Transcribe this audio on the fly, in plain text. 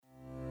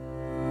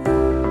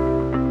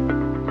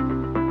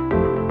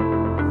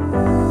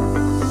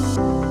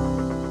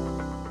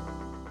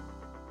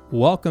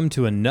Welcome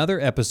to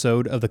another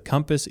episode of the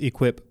Compass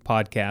Equip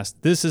podcast.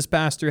 This is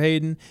Pastor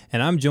Hayden,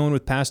 and I'm joined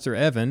with Pastor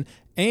Evan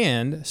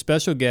and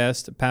special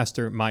guest,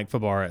 Pastor Mike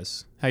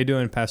Fabarez. How you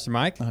doing, Pastor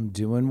Mike? I'm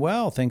doing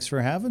well. Thanks for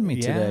having me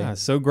today. Yeah,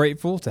 so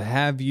grateful to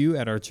have you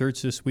at our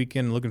church this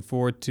weekend. Looking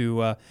forward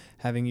to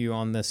having you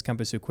on this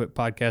Compass Equip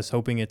podcast,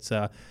 hoping it's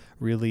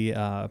really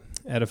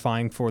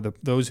edifying for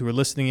those who are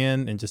listening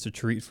in and just a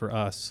treat for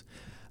us.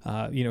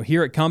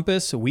 Here at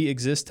Compass, we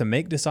exist to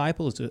make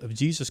disciples of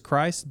Jesus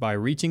Christ by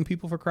reaching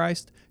people for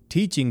Christ,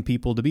 teaching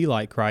people to be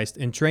like Christ,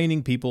 and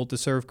training people to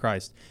serve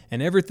Christ.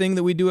 And everything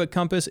that we do at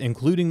Compass,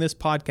 including this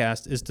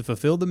podcast, is to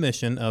fulfill the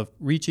mission of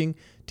reaching,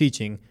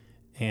 teaching,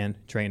 and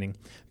training.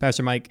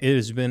 Pastor Mike, it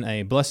has been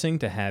a blessing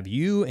to have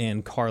you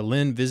and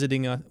Carlin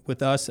visiting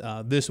with us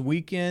this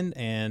weekend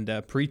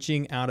and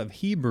preaching out of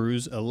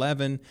Hebrews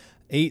 11,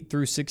 8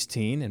 through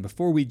 16. And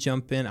before we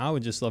jump in, I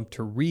would just love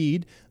to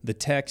read the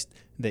text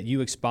that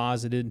you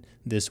exposited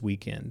this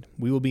weekend.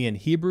 We will be in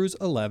Hebrews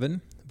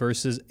 11,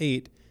 verses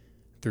 8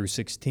 through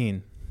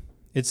 16.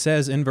 It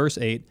says in verse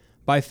 8,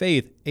 "By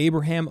faith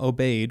Abraham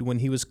obeyed when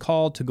he was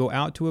called to go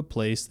out to a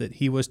place that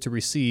he was to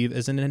receive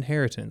as an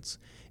inheritance.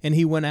 And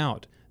he went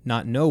out,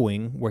 not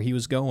knowing where he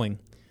was going.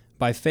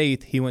 By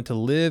faith he went to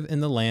live in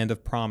the land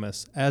of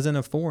promise, as in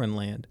a foreign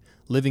land,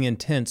 living in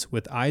tents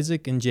with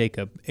Isaac and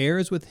Jacob,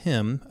 heirs with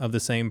him of the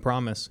same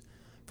promise.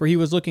 For he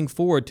was looking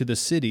forward to the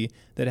city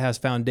that has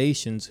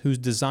foundations, whose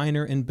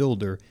designer and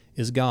builder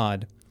is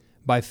God.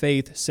 By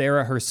faith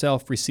Sarah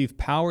herself received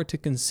power to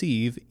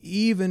conceive,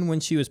 even when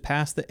she was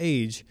past the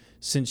age,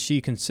 since she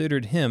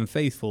considered him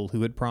faithful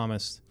who had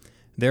promised.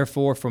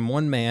 Therefore from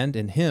one man,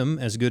 and him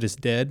as good as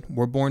dead,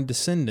 were born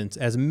descendants,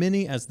 as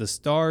many as the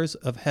stars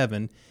of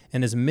heaven,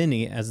 and as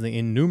many as the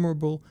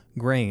innumerable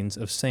grains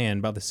of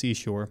sand by the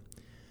seashore.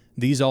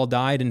 These all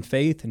died in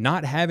faith,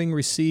 not having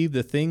received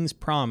the things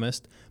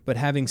promised, but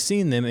having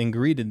seen them and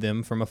greeted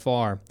them from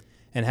afar,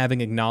 and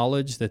having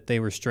acknowledged that they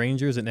were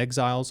strangers and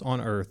exiles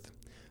on earth.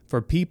 For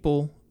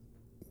people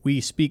we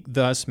speak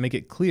thus make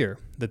it clear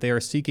that they are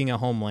seeking a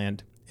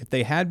homeland. If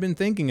they had been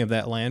thinking of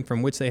that land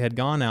from which they had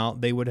gone out,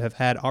 they would have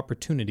had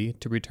opportunity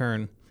to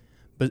return.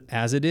 But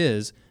as it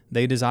is,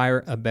 they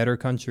desire a better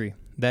country,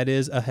 that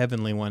is, a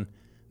heavenly one.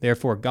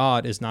 Therefore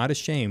God is not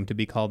ashamed to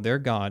be called their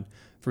God,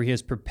 for he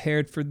has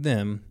prepared for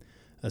them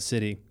a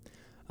city."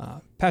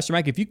 Pastor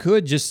Mike, if you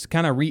could just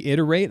kind of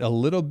reiterate a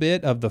little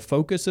bit of the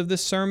focus of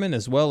this sermon,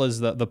 as well as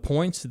the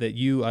points that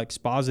you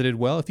exposited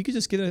well. If you could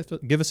just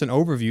give us an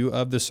overview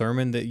of the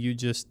sermon that you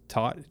just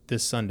taught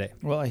this Sunday.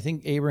 Well, I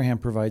think Abraham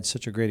provides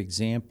such a great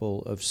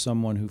example of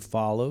someone who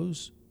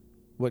follows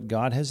what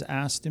God has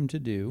asked him to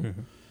do,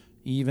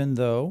 even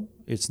though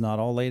it's not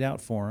all laid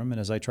out for him.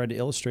 And as I tried to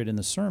illustrate in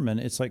the sermon,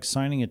 it's like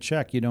signing a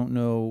check. You don't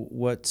know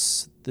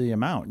what's the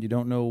amount. You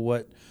don't know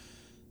what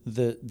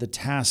the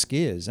task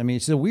is. I mean,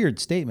 it's a weird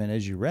statement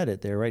as you read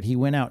it there, right? He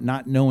went out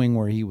not knowing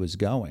where he was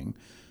going.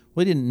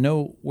 Well, he didn't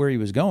know where he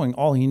was going.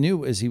 All he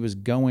knew is he was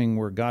going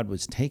where God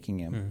was taking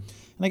him. And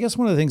I guess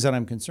one of the things that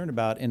I'm concerned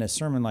about in a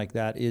sermon like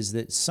that is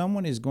that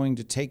someone is going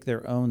to take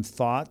their own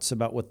thoughts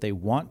about what they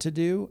want to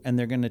do, and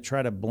they're going to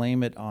try to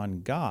blame it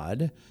on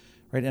God,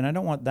 right? And I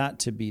don't want that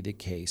to be the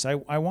case. I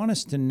want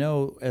us to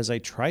know, as I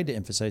tried to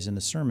emphasize in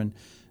the sermon,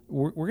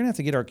 we're going to have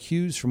to get our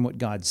cues from what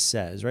God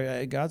says,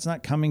 right? God's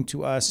not coming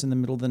to us in the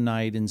middle of the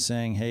night and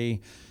saying,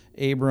 "Hey,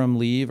 Abram,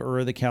 leave Ur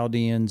of the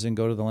Chaldeans and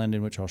go to the land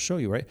in which I'll show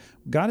you," right?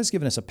 God has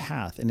given us a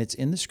path, and it's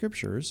in the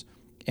Scriptures,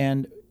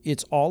 and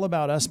it's all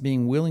about us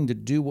being willing to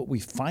do what we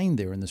find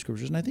there in the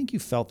Scriptures. And I think you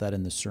felt that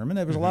in the sermon.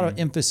 There was a lot of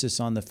emphasis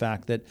on the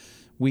fact that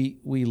we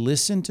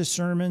listen to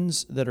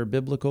sermons that are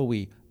biblical.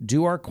 We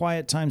do our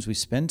quiet times. We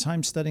spend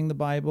time studying the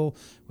Bible.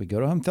 We go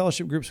to home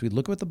fellowship groups. We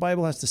look at what the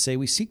Bible has to say.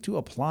 We seek to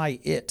apply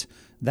it.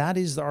 That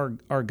is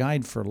our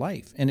guide for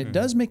life. And it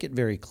does make it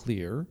very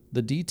clear,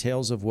 the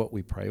details of what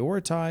we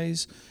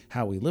prioritize,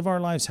 how we live our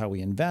lives, how we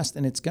invest,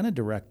 and it's going to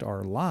direct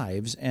our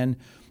lives. And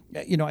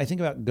I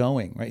think about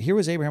going, right? Here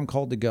was Abraham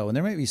called to go. And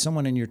there might be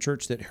someone in your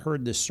church that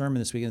heard this sermon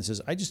this weekend and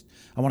says,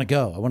 I want to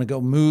go. I want to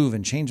go move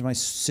and change my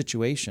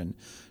situation.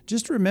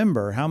 Just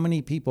remember how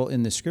many people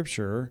in the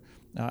Scripture,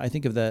 I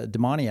think of the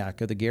demoniac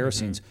of the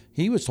Gerasenes,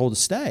 he was told to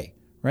stay,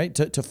 right?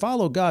 To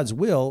follow God's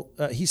will.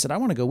 He said, "I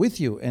want to go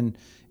with you."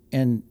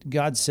 And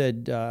God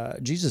said,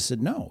 Jesus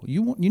said, "No,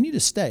 you need to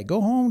stay. Go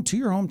home to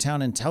your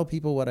hometown and tell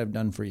people what I've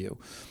done for you."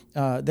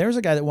 There's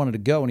a guy that wanted to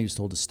go and he was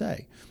told to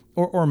stay.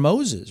 Or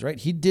Moses, right?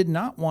 He did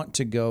not want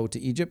to go to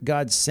Egypt.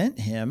 God sent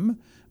him,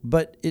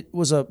 but it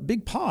was a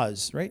big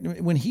pause,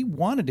 right? When he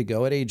wanted to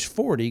go at age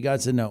 40,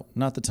 God said, "No,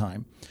 not the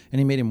time." And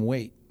he made him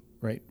wait,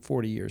 right?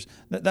 40 years.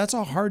 That's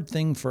a hard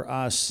thing for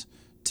us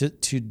to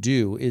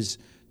do, is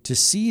to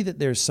see that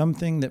there's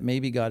something that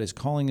maybe God is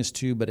calling us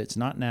to, but it's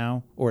not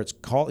now, or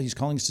he's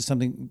calling us to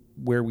something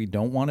where we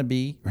don't want to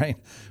be, right?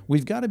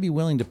 We've got to be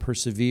willing to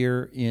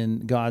persevere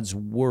in God's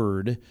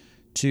word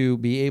to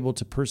be able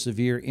to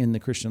persevere in the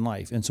Christian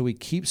life. And so we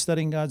keep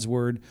studying God's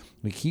word.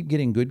 We keep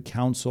getting good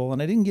counsel.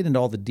 And I didn't get into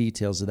all the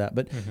details of that,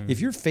 but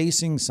if you're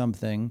facing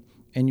something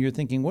and you're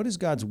thinking, what is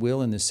God's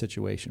will in this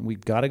situation?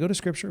 We've got to go to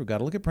Scripture. We've got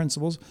to look at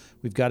principles.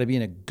 We've got to be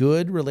in a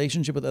good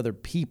relationship with other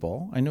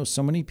people. I know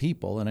so many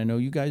people, and I know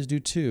you guys do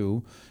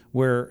too,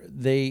 where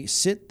they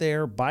sit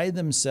there by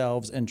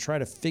themselves and try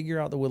to figure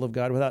out the will of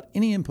God without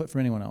any input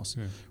from anyone else.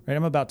 Right?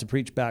 I'm about to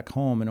preach back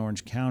home in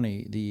Orange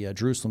County, the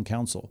Jerusalem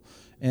Council.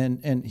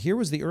 And here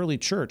was the early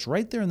church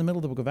right there in the middle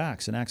of the book of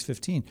Acts, in Acts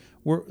 15,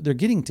 where they're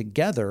getting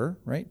together,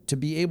 right, to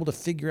be able to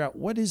figure out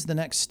what is the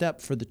next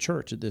step for the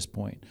church at this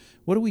point.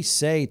 What do we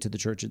say to the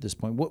church at this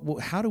point?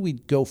 How do we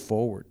go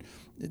forward?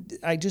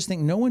 I just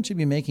think no one should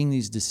be making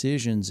these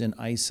decisions in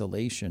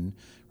isolation,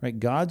 right?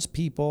 God's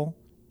people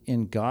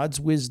in God's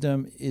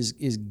wisdom is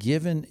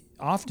given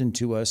often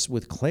to us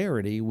with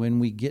clarity when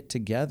we get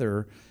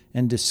together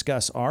and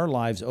discuss our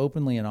lives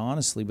openly and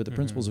honestly with the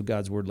principles of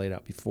God's word laid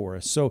out before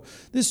us. So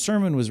this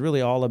sermon was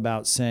really all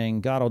about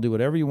saying, God, I'll do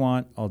whatever you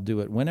want. I'll do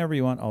it whenever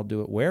you want. I'll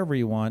do it wherever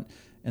you want.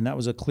 And that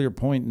was a clear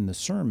point in the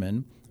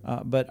sermon.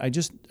 But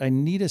I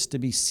need us to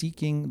be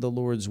seeking the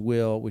Lord's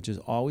will, which is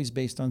always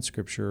based on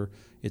Scripture.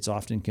 It's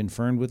often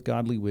confirmed with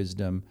godly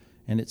wisdom.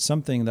 And it's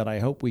something that I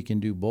hope we can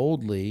do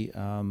boldly,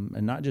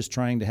 and not just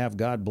trying to have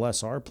God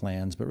bless our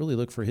plans, but really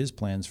look for His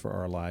plans for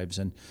our lives.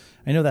 And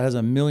I know that has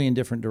a million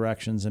different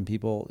directions, and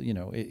people,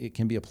 it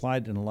can be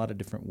applied in a lot of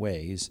different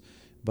ways.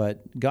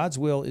 But God's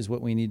will is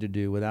what we need to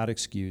do without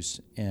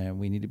excuse, and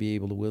we need to be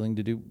willing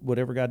to do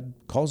whatever God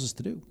calls us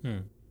to do.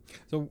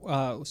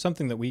 So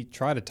something that we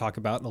try to talk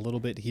about a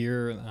little bit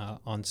here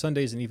on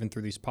Sundays and even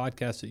through these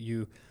podcasts that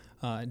you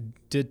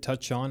did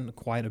touch on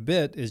quite a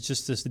bit is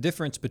just the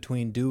difference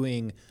between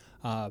doing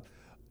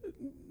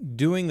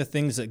the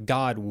things that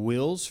God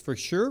wills for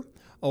sure,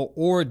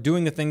 or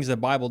doing the things the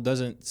Bible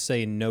doesn't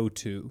say no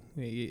to.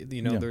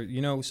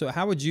 So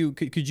how would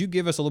could you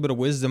give us a little bit of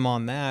wisdom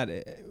on that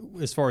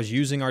as far as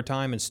using our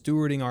time and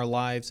stewarding our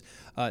lives,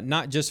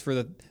 not just for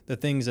the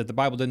things that the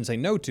Bible doesn't say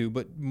no to,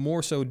 but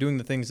more so doing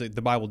the things that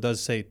the Bible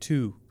does say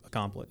to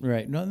accomplish?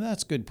 Right. No,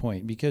 that's a good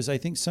point, because I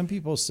think some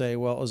people say,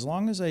 well, as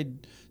long as I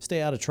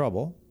stay out of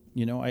trouble,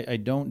 I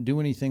don't do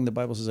anything the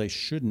Bible says I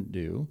shouldn't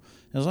do.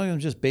 And as long as I'm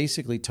just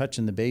basically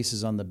touching the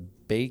bases on the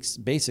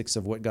basics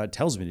of what God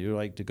tells me to do,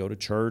 like to go to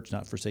church,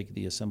 not forsake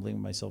the assembling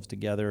of myself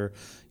together,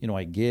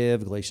 I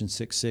give, Galatians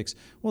 6:6.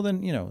 Well,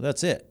 then,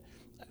 that's it.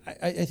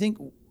 I think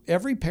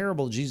every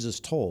parable Jesus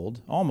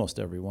told, almost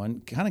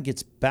everyone, kind of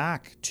gets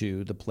back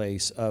to the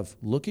place of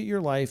look at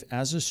your life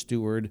as a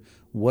steward.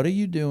 What are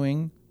you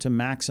doing to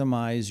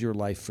maximize your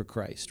life for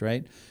Christ,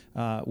 right?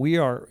 We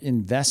are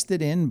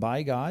invested in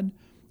by God.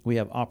 We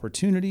have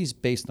opportunities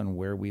based on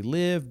where we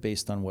live,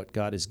 based on what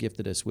God has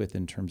gifted us with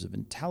in terms of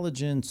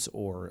intelligence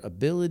or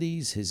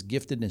abilities, His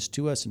giftedness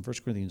to us in 1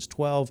 Corinthians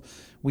 12.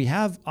 We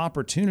have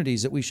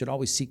opportunities that we should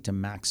always seek to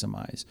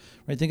maximize.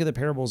 Right? Think of the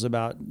parables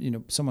about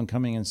someone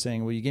coming and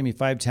saying, well, you gave me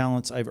 5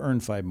 talents, I've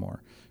earned 5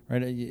 more.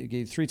 Right? You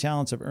gave 3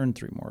 talents, I've earned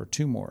 3 more or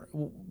 2 more.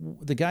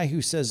 The guy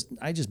who says,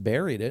 I just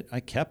buried it,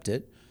 I kept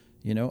it,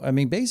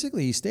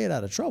 basically he stayed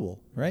out of trouble,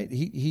 right?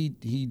 He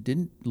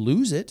didn't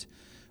lose it,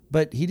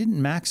 but he didn't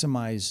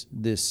maximize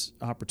this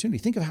opportunity.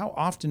 Think of how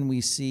often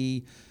we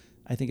see,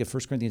 I think of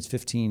 1 Corinthians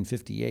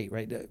 15:58,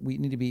 right? We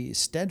need to be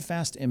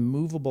steadfast,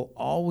 immovable,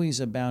 always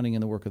abounding in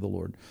the work of the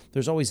Lord.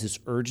 There's always this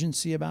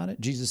urgency about it.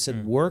 Jesus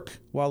said, work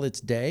while it's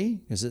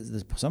day, because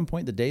at some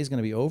point the day is going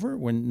to be over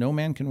when no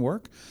man can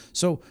work.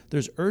 So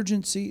there's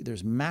urgency,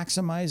 there's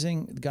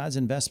maximizing God's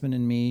investment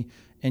in me,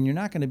 and you're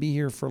not going to be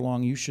here for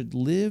long. You should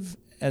live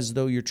as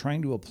though you're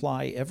trying to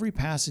apply every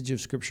passage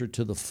of Scripture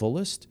to the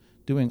fullest,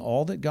 doing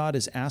all that God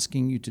is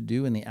asking you to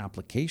do in the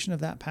application of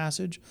that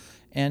passage,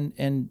 and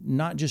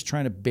not just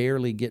trying to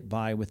barely get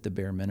by with the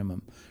bare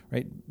minimum,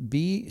 right?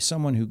 Be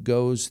someone who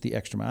goes the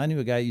extra mile. I knew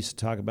a guy who used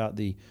to talk about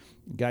the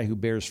guy who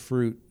bears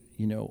fruit,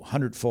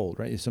 100-fold,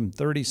 right? Some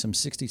 30, some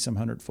 60, some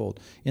 100-fold.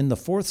 In the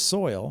fourth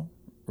soil,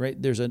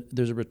 right, there's a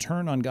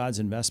return on God's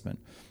investment.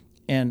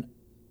 And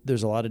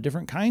there's a lot of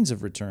different kinds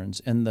of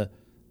returns. And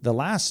the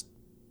last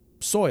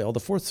soil, the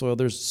fourth soil,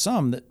 there's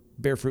some that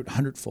bear fruit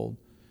 100-fold.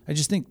 I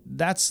just think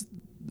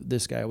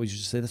this guy always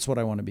used to say, that's what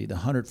I want to be, the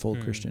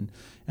 100-fold Christian.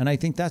 And I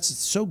think that's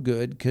so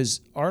good,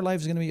 because our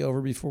life is going to be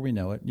over before we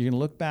know it. You're going to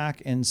look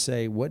back and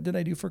say, what did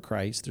I do for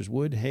Christ? There's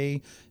wood,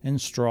 hay, and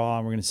straw.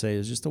 And we're going to say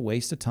it's just a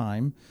waste of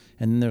time.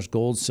 And then there's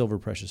gold, silver,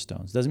 precious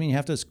stones. Doesn't mean you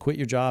have to quit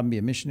your job and be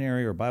a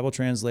missionary or a Bible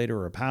translator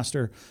or a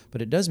pastor,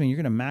 but it does mean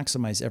you're going to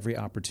maximize every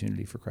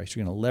opportunity for Christ.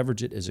 You're going to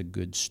leverage it as a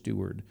good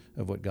steward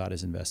of what God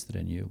has invested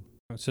in you.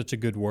 Such a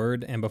good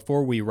word. And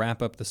before we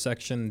wrap up the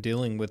section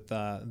dealing with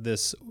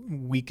this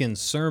weekend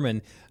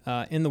sermon,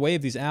 in the way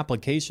of these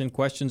application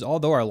questions,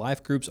 although our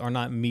life groups are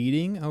not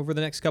meeting over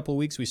the next couple of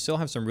weeks, we still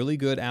have some really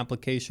good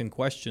application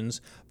questions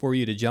for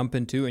you to jump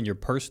into in your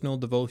personal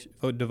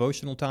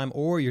devotional time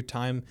or your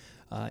time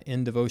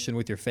in devotion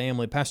with your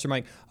family. Pastor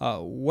Mike,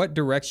 what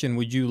direction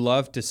would you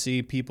love to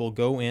see people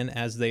go in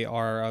as they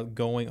are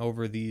going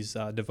over these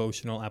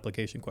devotional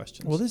application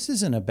questions? Well, this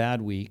isn't a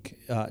bad week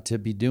to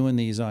be doing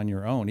these on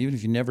your own, even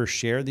if you never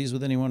share these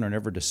with anyone or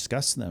never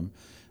discuss them.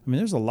 I mean,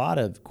 there's a lot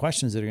of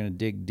questions that are going to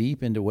dig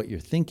deep into what you're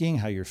thinking,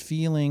 how you're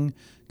feeling,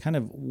 kind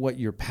of what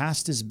your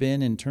past has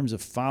been in terms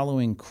of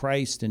following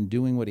Christ and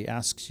doing what he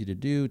asks you to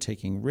do,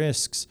 taking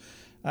risks.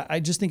 I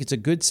just think it's a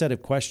good set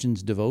of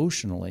questions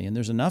devotionally, and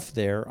there's enough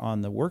there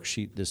on the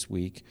worksheet this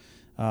week.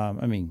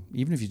 I mean,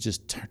 even if you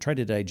just try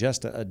to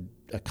digest a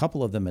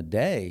couple of them a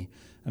day,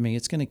 I mean,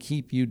 it's going to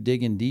keep you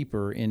digging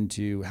deeper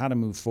into how to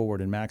move forward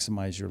and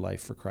maximize your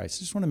life for Christ. I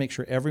just want to make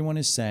sure everyone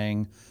is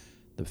saying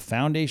the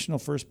foundational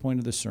first point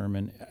of the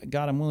sermon,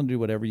 God, I'm willing to do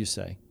whatever you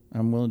say.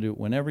 I'm willing to do it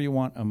whenever you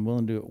want. I'm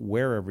willing to do it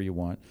wherever you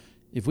want.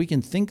 If we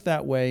can think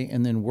that way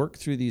and then work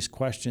through these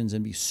questions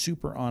and be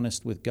super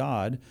honest with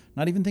God,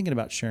 not even thinking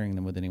about sharing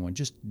them with anyone,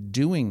 just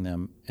doing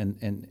them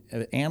and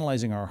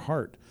analyzing our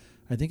heart,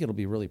 I think it'll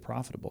be really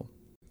profitable.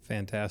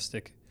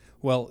 Fantastic.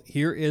 Well,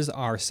 here is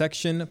our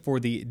section for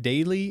the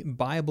Daily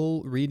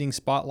Bible Reading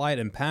Spotlight,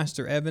 and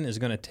Pastor Evan is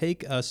going to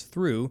take us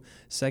through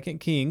 2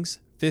 Kings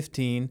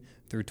 15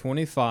 through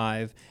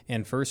 25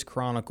 and 1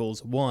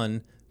 Chronicles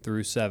 1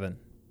 through 7.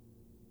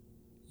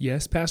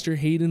 Yes, Pastor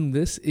Hayden,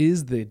 this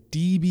is the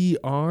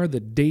DBR, the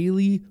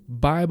Daily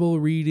Bible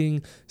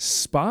Reading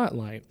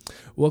Spotlight.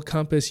 Well,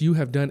 Compass, you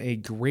have done a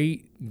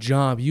great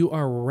job. You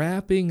are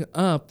wrapping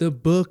up the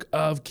book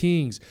of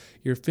Kings.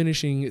 You're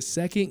finishing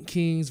 2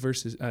 Kings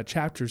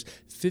chapters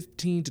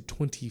 15 to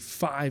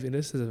 25, and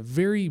this is a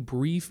very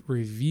brief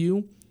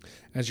review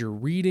as you're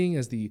reading,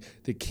 as the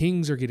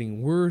kings are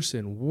getting worse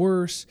and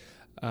worse.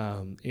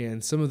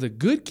 And some of the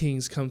good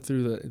kings come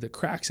through the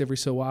cracks every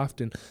so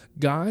often.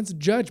 God's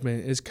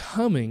judgment is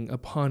coming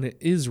upon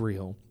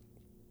Israel.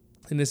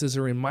 And this is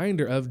a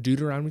reminder of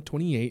Deuteronomy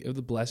 28 of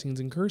the blessings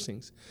and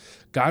cursings.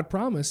 God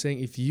promised, saying,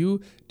 if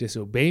you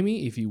disobey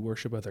me, if you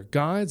worship other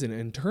gods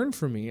and turn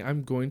from me,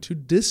 I'm going to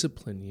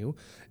discipline you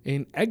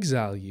and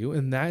exile you.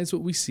 And that is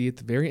what we see at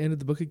the very end of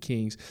the book of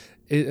Kings.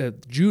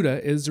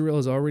 Judah, Israel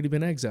has already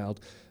been exiled.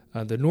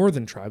 The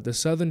northern tribe, the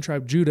southern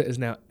tribe, Judah, is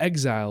now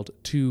exiled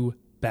to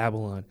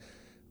Babylon.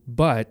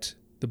 But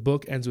the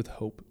book ends with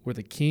hope, where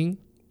the king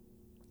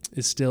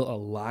is still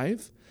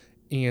alive,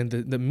 and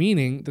the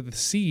meaning that the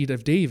seed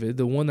of David,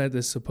 the one that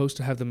is supposed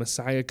to have the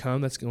Messiah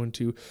come, that's going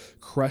to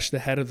crush the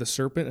head of the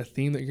serpent, a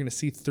theme that you're going to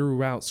see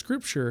throughout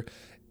Scripture,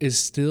 is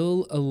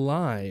still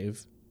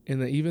alive. And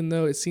that even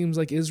though it seems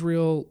like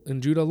Israel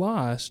and Judah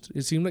lost,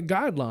 it seemed like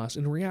God lost.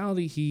 In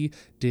reality, he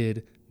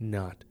did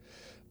not.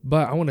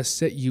 But I want to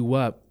set you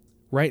up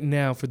right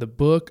now for the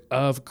book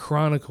of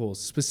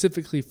Chronicles,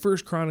 specifically 1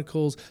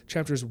 Chronicles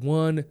chapters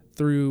 1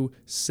 through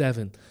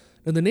 7.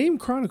 Now, the name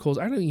Chronicles,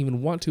 I don't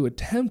even want to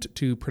attempt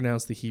to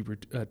pronounce the Hebrew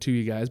to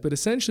you guys, but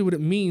essentially what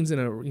it means in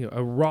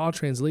a raw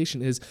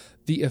translation is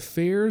the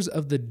affairs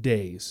of the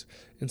days.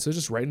 And so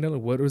just writing down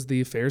what was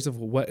the affairs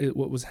of what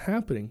was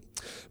happening.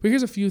 But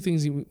here's a few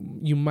things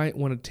you might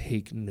want to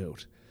take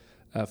note.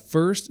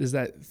 First is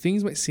that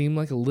things might seem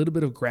like a little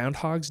bit of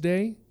Groundhog's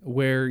Day,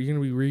 where you're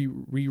going to be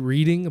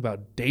rereading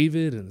about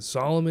David and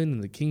Solomon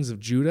and the kings of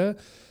Judah.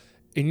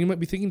 And you might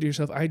be thinking to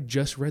yourself, I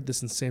just read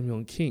this in Samuel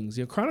and Kings.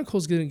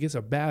 Chronicles gets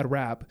a bad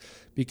rap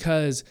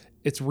because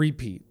it's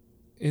repeat.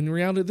 In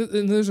reality,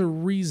 and there's a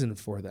reason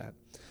for that.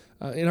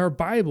 In our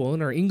Bible,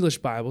 in our English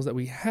Bibles that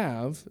we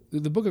have,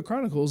 the book of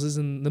Chronicles is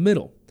in the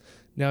middle.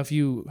 Now, if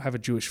you have a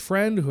Jewish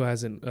friend who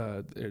has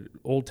an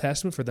Old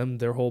Testament, for them,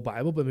 their whole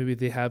Bible, but maybe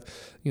they have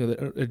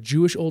a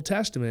Jewish Old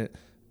Testament,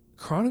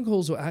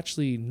 Chronicles will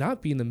actually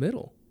not be in the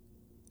middle.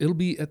 It'll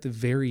be at the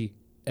very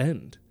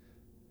end.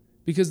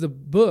 Because the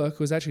book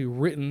was actually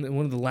written, and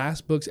one of the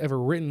last books ever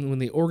written, when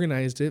they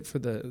organized it, for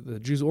the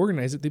Jews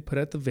organized it, they put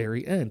it at the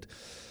very end.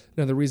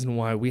 Now, the reason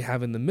why we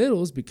have in the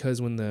middle is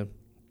because when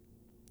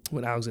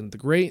Alexander the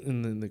Great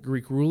and then the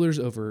Greek rulers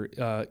over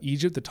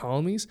Egypt, the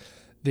Ptolemies,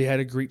 they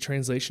had a Greek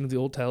translation of the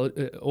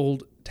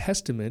Old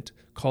Testament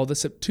called the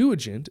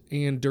Septuagint,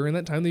 and during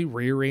that time they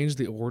rearranged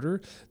the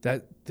order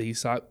that they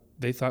thought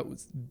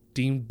was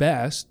deemed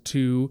best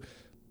to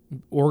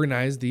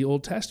organize the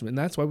Old Testament. And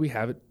that's why we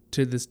have it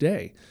to this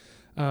day.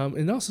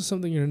 And also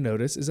something you're going to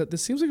notice is that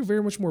this seems like a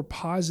very much more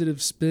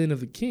positive spin of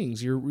the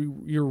kings. You're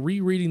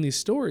rereading these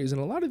stories,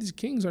 and a lot of these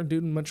kings aren't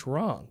doing much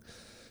wrong.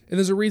 And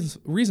there's a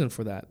reason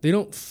for that. They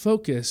don't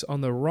focus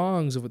on the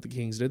wrongs of what the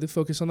kings did. They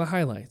focus on the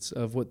highlights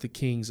of what the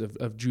kings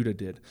of Judah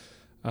did.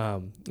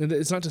 And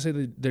it's not to say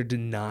that they're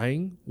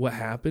denying what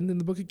happened in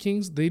the book of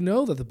Kings. They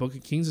know that the book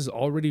of Kings is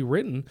already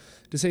written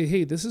to say,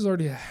 hey, this has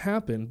already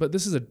happened, but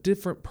this is a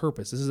different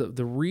purpose.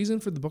 The reason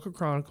for the book of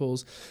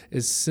Chronicles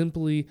is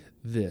simply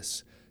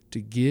this: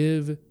 to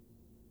give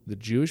the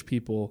Jewish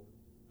people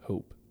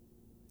hope.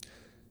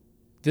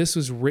 This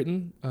was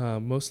written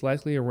most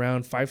likely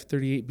around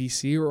 538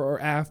 BC or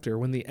after,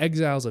 when the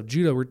exiles of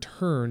Judah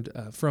returned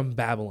from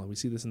Babylon. We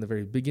see this in the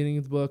very beginning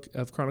of the book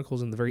of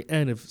Chronicles and the very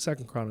end of 2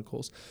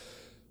 Chronicles,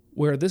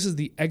 where this is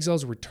the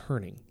exiles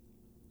returning.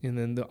 And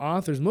then the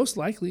authors, most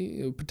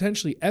likely,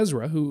 potentially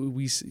Ezra, who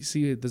we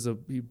see there's a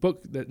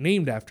book that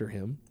named after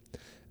him.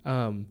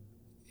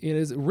 It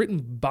is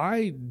written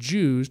by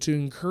Jews to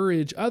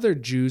encourage other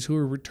Jews who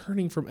are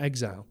returning from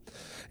exile.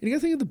 And you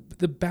got to think of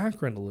the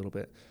background a little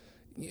bit.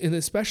 And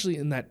especially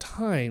in that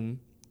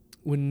time,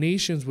 when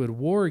nations would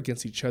war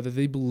against each other,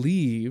 they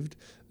believed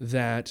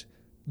that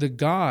the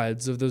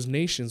gods of those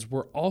nations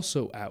were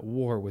also at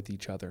war with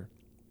each other.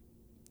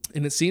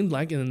 And it seemed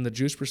like, in the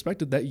Jewish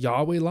perspective, that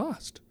Yahweh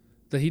lost,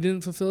 that he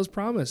didn't fulfill his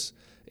promise.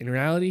 In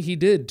reality, he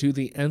did to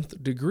the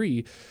nth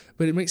degree,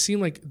 but it might seem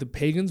like the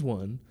pagans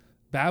won,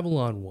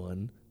 Babylon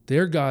won,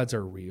 their gods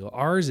are real,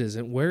 ours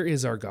isn't. Where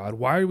is our God?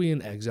 Why are we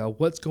in exile?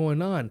 What's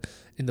going on?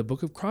 In the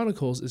book of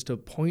Chronicles is to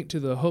point to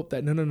the hope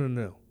that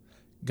no.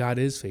 God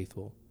is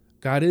faithful.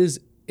 God is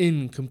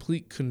in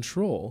complete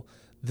control.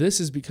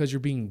 This is because you're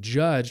being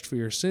judged for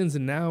your sins,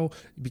 and now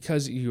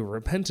because you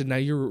repented, now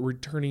you're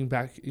returning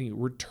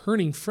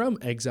from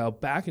exile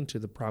back into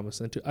the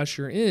promised land to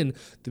usher in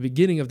the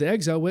beginning of the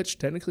exile, which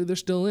technically they're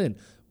still in.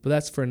 But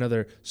that's for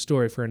another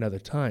story for another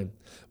time.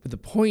 But the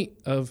point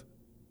of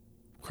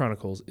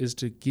Chronicles is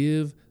to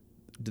give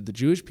the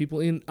Jewish people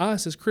and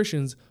us as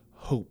Christians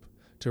hope,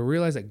 to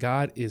realize that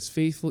God is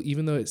faithful,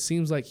 even though it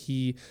seems like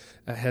he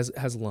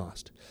has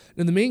lost.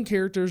 And the main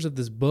characters of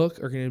this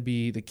book are going to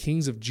be the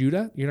kings of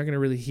Judah. You're not going to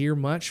really hear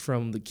much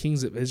from the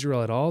kings of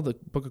Israel at all. The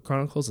book of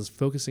Chronicles is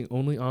focusing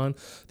only on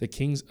the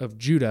kings of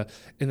Judah.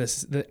 And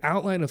the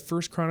outline of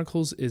 1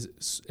 Chronicles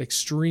is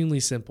extremely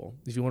simple.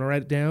 If you want to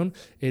write it down,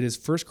 it is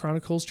 1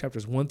 Chronicles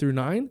chapters 1 through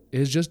 9. It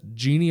is just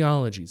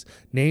genealogies,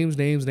 names,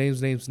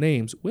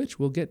 which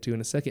we'll get to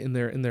in a second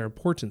in their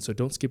importance, so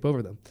don't skip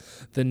over them.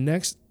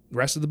 The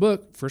rest of the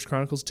book, 1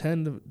 Chronicles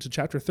 10 to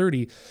chapter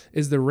 30,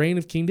 is the reign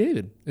of King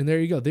David. And there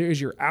you go. There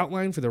is your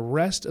outline for the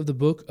rest of the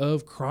book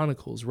of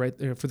Chronicles, right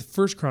there for the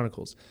 1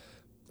 Chronicles.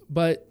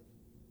 But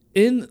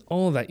in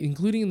all of that,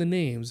 including in the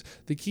names,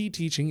 the key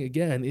teaching,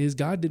 again, is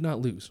God did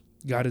not lose.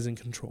 God is in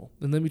control.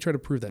 And let me try to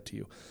prove that to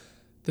you.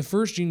 The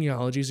first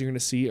genealogies you're going to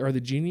see are the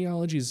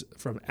genealogies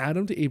from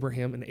Adam to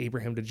Abraham and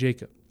Abraham to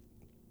Jacob.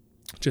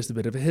 Just a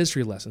bit of a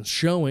history lesson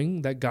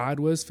showing that God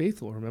was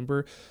faithful.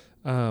 Remember,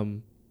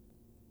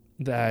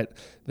 that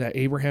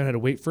Abraham had to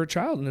wait for a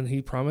child, and then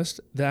he promised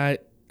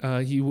that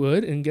he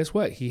would, and guess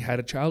what? He had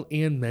a child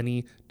and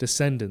many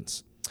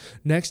descendants.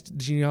 Next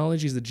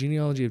genealogy is the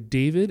genealogy of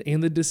David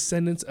and the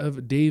descendants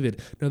of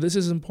David. Now, this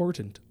is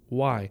important.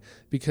 Why?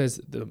 Because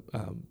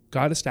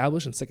God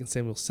established in 2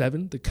 Samuel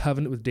 7 the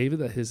covenant with David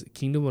that his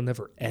kingdom will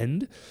never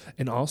end,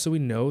 and also we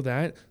know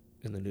that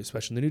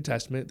especially in the New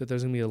Testament, that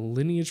there's going to be a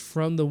lineage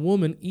from the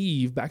woman,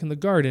 Eve, back in the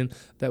garden,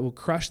 that will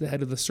crush the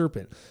head of the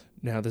serpent.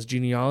 Now, this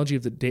genealogy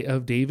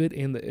of David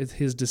and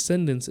his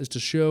descendants is to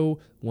show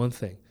one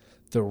thing.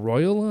 The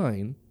royal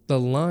line, the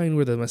line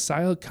where the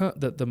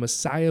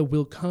Messiah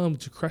will come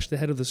to crush the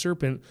head of the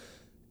serpent,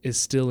 is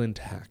still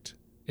intact.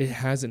 It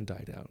hasn't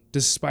died out.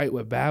 Despite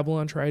what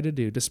Babylon tried to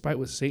do, despite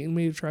what Satan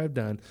may have tried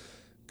to done,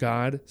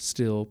 God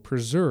still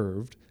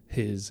preserved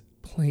his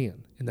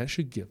plan. And that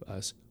should give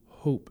us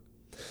hope.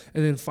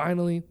 And then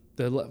finally,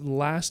 the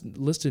last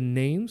listed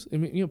names,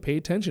 pay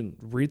attention,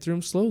 read through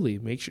them slowly,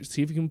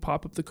 see if you can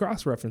pop up the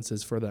cross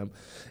references for them,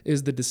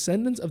 is the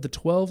descendants of the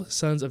 12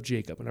 sons of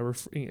Jacob. And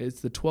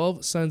it's the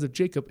 12 sons of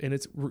Jacob, and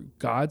it's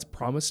God's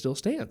promise still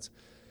stands.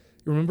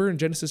 Remember in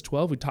Genesis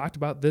 12, we talked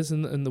about this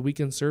in the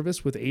weekend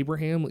service with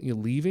Abraham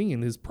leaving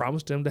and his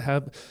promise to him to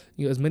have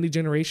as many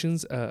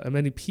generations,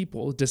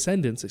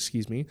 descendants,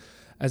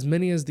 as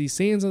many as the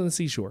sands on the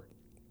seashore.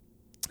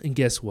 And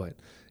guess what?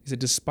 He said,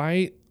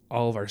 despite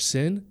all of our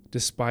sin,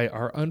 despite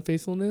our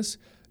unfaithfulness,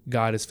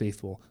 God is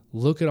faithful.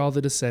 Look at all the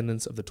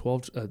descendants of the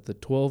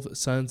 12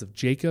 sons of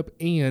Jacob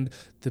and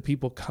the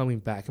people coming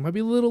back. It might be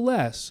a little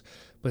less,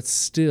 but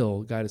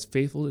still, God is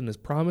faithful in his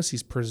promise.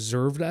 He's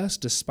preserved us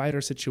despite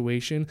our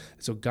situation.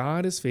 So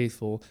God is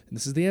faithful, and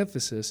this is the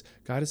emphasis,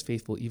 God is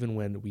faithful even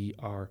when we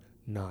are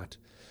not.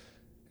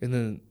 And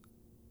then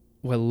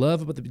what I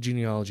love about the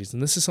genealogies,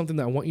 and this is something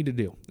that I want you to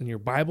do in your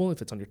Bible,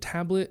 if it's on your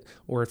tablet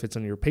or if it's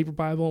on your paper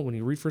Bible, when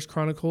you read 1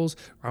 Chronicles,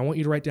 I want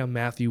you to write down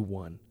Matthew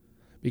 1.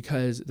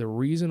 Because the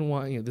reason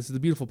why, this is the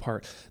beautiful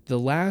part, the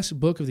last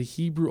book of the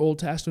Hebrew Old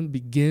Testament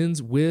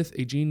begins with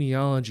a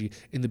genealogy.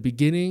 In the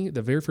beginning,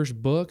 the very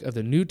first book of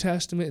the New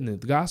Testament in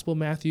the Gospel of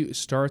Matthew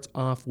starts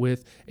off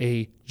with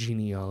a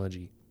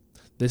genealogy.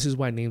 This is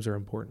why names are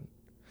important.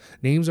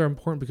 Names are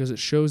important because it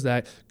shows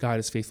that God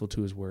is faithful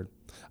to his word.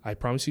 I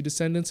promise you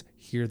descendants,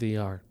 here they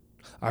are.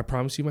 I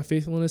promise you my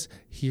faithfulness,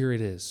 here it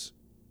is.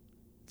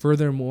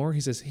 Furthermore,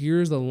 he says,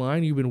 here's the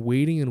line you've been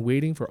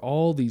waiting for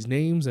all these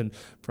names, and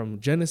from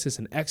Genesis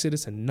and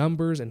Exodus and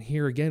Numbers, and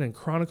here again in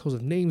Chronicles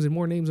of names and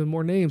more names and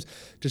more names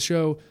to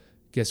show,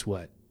 guess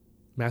what?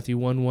 Matthew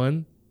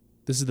 1:1,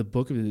 this is the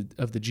book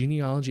of the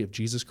genealogy of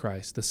Jesus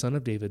Christ, the son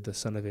of David, the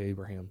son of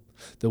Abraham.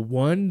 The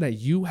one that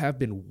you have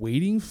been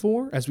waiting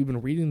for as we've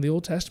been reading the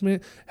Old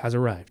Testament has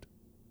arrived.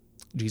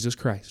 Jesus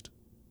Christ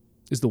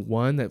is the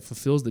one that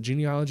fulfills the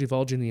genealogy of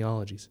all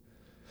genealogies.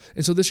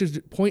 And so this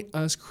should point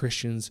us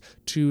Christians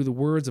to the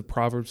words of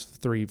Proverbs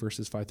 3,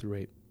 verses 5 through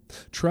 8.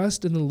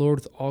 Trust in the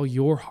Lord with all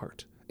your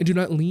heart, and do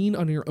not lean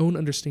on your own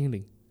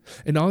understanding.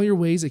 In all your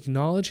ways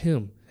acknowledge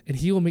him, and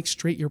he will make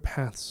straight your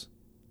paths.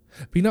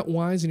 Be not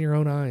wise in your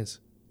own eyes.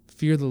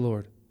 Fear the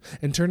Lord,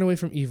 and turn away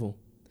from evil.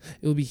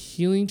 It will be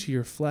healing to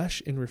your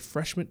flesh and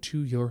refreshment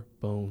to your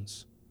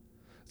bones.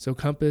 So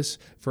Compass,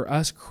 for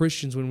us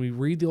Christians, when we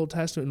read the Old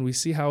Testament and we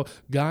see how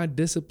God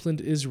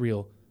disciplined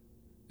Israel,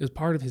 is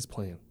part of his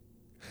plan.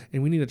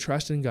 And we need to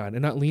trust in God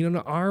and not lean on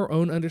our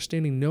own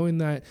understanding, knowing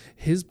that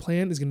his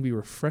plan is going to be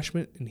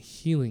refreshment and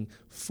healing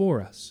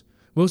for us.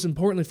 Most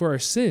importantly, for our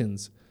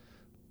sins,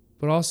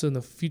 but also in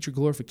the future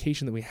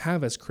glorification that we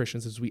have as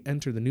Christians as we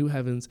enter the new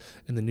heavens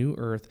and the new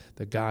earth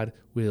that God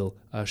will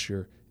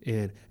usher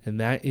in. And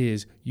that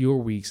is your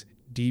week's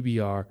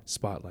DBR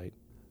Spotlight.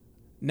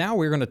 Now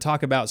we're going to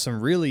talk about some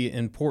really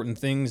important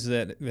things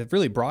that have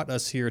really brought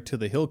us here to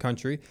the Hill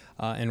Country,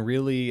 and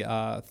really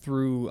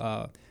through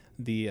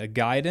the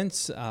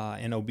guidance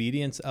and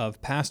obedience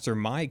of Pastor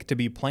Mike to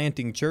be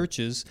planting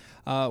churches,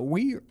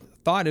 we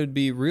thought it would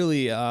be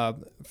really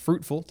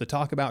fruitful to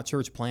talk about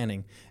church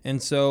planting. And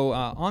so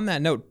on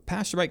that note,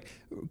 Pastor Mike,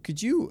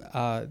 could you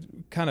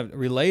kind of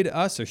relay to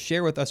us or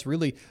share with us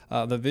really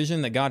the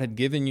vision that God had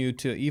given you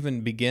to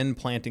even begin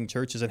planting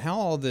churches and how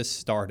all this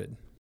started?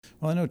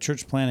 Well, I know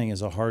church planting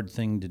is a hard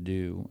thing to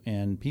do,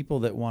 and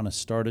people that want to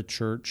start a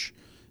church,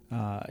 they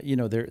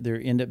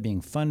end up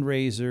being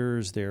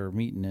fundraisers, they're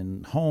meeting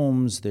in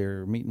homes,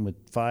 they're meeting with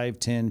 5,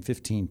 10,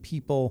 15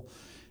 people.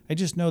 I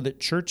just know that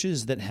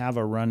churches that have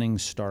a running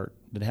start,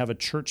 that have a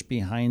church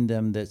behind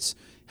them that's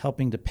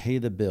helping to pay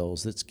the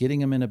bills, that's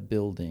getting them in a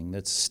building,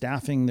 that's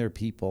staffing their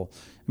people.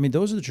 I mean,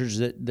 those are the churches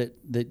that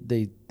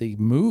they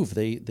move,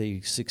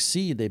 they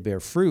succeed, they bear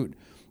fruit.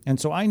 And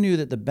so I knew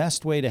that the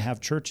best way to have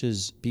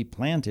churches be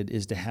planted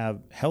is to have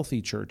healthy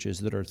churches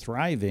that are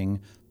thriving,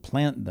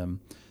 plant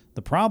them.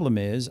 The problem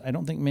is I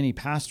don't think many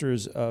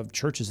pastors of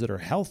churches that are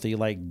healthy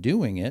like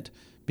doing it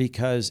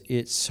because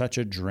it's such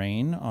a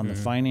drain on the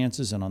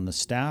finances and on the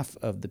staff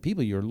of the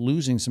people. You're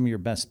losing some of your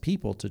best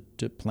people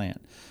to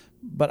plant.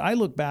 But I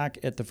look back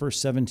at the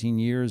first 17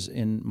 years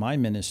in my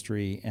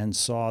ministry and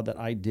saw that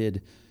I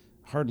did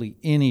hardly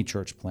any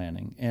church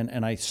planting.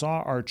 And I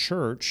saw our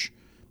church,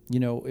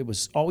 it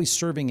was always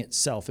serving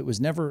itself. It was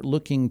never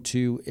looking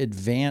to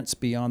advance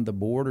beyond the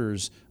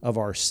borders of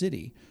our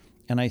city.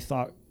 And I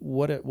thought,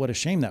 what a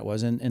shame that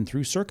was. And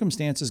through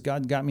circumstances,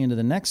 God got me into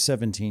the next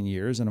 17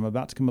 years, and I'm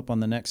about to come up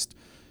on the next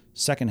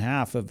second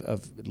half of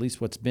at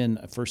least what's been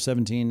first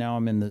 17. Now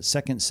I'm in the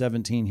second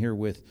 17 here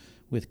with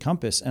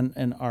Compass.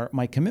 And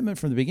my commitment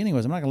from the beginning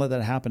was I'm not going to let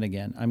that happen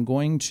again. I'm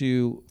going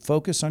to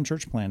focus on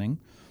church planting.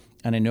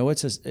 And I know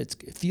it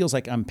feels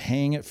like I'm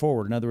paying it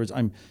forward. In other words,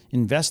 I'm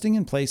investing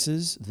in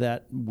places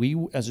that we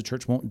as a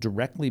church won't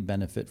directly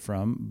benefit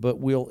from, but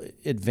will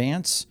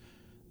advance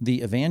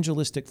the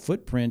evangelistic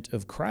footprint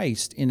of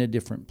Christ in a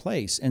different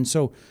place. And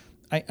so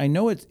I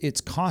know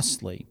it's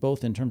costly,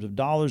 both in terms of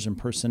dollars and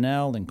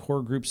personnel and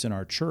core groups in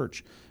our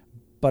church,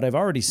 but I've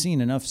already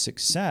seen enough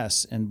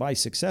success. And by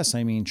success,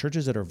 I mean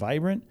churches that are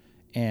vibrant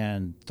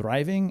and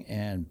thriving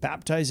and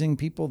baptizing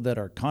people that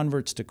are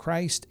converts to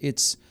Christ.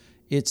 It's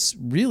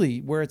really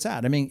where it's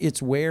at. I mean,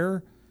 it's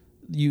where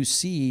you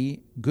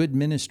see good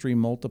ministry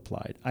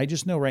multiplied. I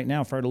just know right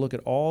now, if I were to look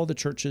at all the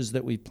churches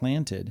that we've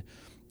planted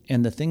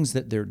and the things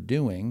that they're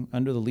doing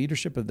under the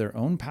leadership of their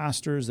own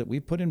pastors that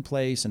we've put in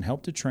place and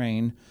helped to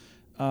train,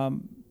 they're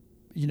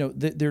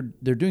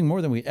doing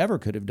more than we ever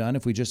could have done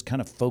if we just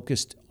kind of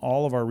focused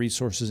all of our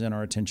resources and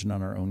our attention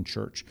on our own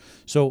church.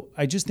 So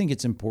I just think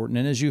it's important.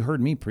 And as you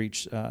heard me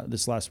preach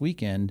this last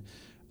weekend,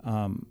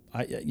 I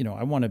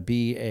want to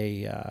be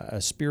a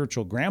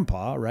spiritual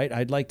grandpa, right?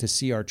 I'd like to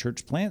see our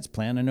church plants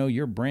plan. I know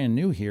you're brand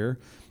new here.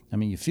 I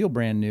mean, you feel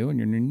brand new and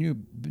you're in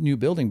a new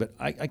building, but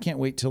I can't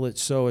wait till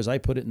it's so, as I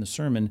put it in the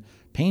sermon,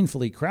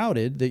 painfully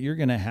crowded that you're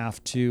going to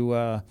have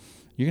to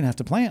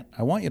plant.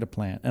 I want you to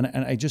plant. And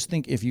I just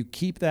think if you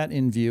keep that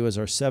in view, as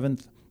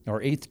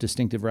our eighth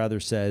distinctive rather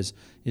says,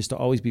 is to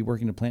always be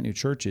working to plant new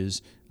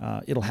churches,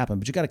 it'll happen.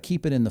 But you got to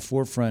keep it in the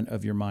forefront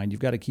of your mind.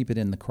 You've got to keep it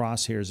in the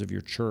crosshairs of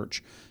your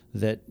church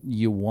that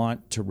you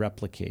want to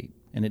replicate.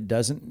 And it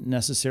doesn't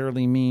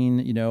necessarily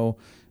mean,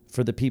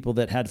 for the people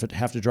that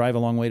have to drive a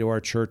long way to our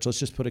church, let's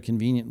just put a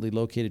conveniently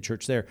located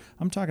church there.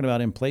 I'm talking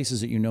about in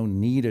places that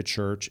need a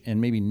church,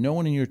 and maybe no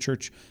one in your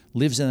church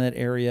lives in that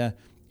area,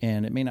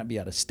 and it may not be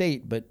out of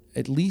state, but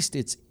at least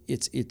it's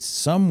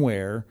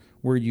somewhere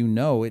where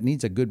it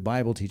needs a good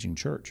Bible teaching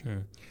church.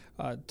 Sure.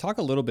 Talk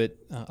a little bit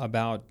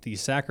about the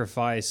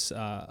sacrifice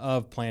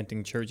of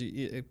planting church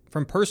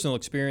from personal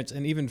experience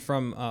and even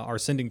from our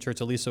sending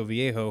church, Aliso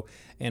Viejo,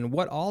 and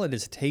what all it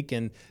has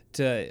taken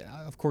to,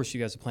 of course,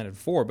 you guys have planted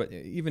 4, but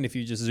even if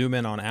you just zoom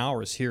in on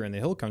ours here in the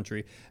Hill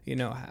Country,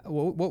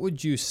 what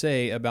would you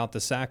say about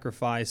the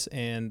sacrifice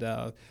and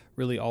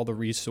really all the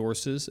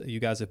resources you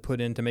guys have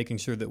put into making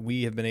sure that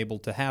we have been able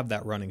to have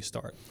that running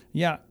start?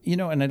 Yeah,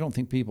 and I don't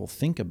think people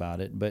think about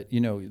it, but,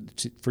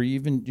 for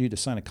even you to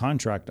sign a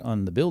contract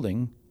on the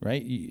building,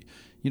 right?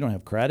 You don't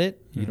have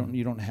credit. Mm-hmm.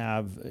 You don't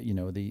have,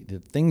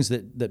 the things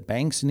that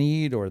banks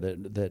need or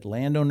that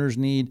landowners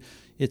need.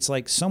 It's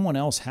like someone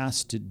else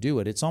has to do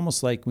it. It's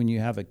almost like when you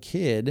have a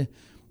kid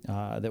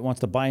that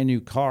wants to buy a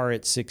new car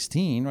at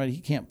 16, right? He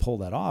can't pull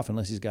that off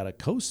unless he's got a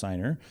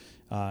co-signer.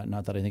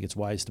 Not that I think it's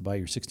wise to buy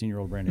your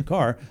 16-year-old brand new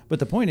car, but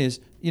the point is,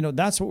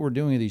 that's what we're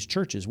doing with these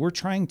churches. We're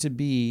trying to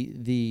be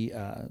the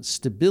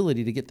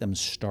stability to get them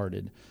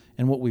started.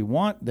 And what we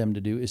want them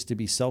to do is to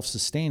be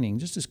self-sustaining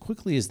just as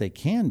quickly as they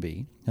can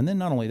be. And then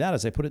not only that,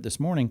 as I put it this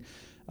morning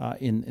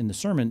in the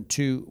sermon,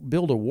 to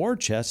build a war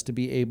chest to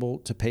be able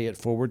to pay it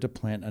forward to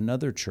plant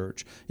another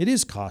church. It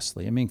is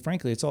costly. I mean,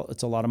 frankly, it's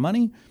a lot of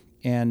money.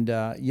 And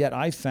yet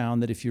I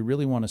found that if you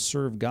really want to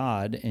serve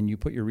God and you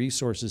put your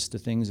resources to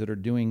things that are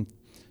doing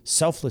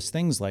selfless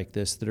things like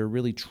this, that are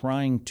really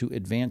trying to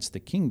advance the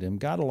kingdom,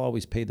 God will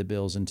always pay the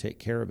bills and take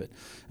care of it.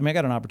 I mean, I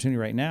got an opportunity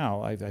right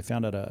now. I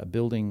found out a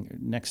building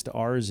next to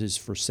ours is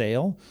for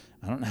sale.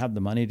 I don't have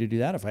the money to do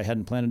that. If I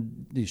hadn't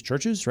planted these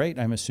churches, right,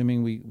 I'm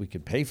assuming we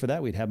could pay for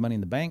that. We'd have money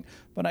in the bank.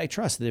 But I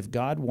trust that if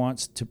God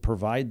wants to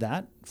provide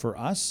that for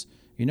us,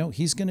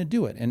 he's going to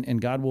do it.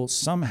 And God will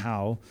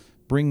somehow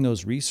bring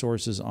those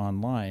resources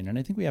online. And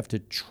I think we have to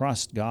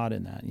trust God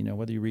in that.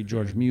 Whether you read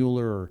George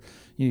Mueller or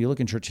you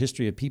look in church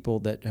history of people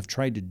that have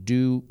tried to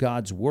do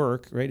God's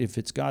work, right? If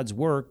it's God's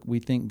work, we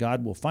think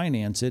God will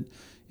finance it.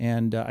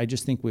 And I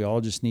just think we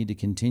all just need to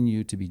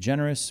continue to be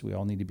generous. We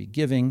all need to be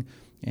giving.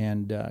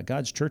 And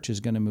God's church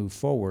is going to move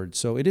forward.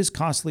 So it is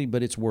costly,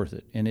 but it's worth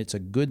it. And it's a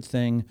good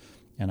thing.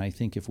 And I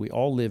think if we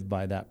all live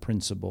by that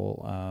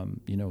principle,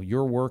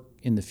 your work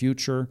in the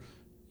future,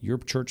 your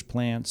church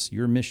plants,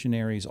 your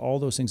missionaries, all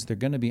those things, they're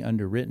going to be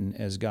underwritten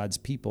as God's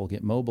people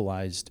get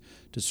mobilized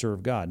to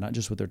serve God, not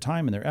just with their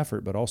time and their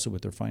effort, but also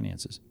with their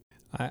finances.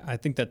 I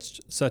think that's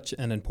such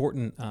an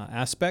important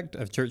aspect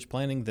of church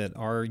planting that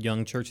our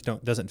young church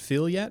doesn't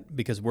feel yet,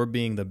 because we're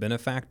being the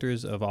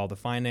benefactors of all the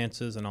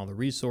finances and all the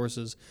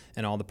resources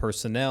and all the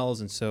personnels.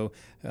 And so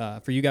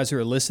for you guys who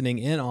are listening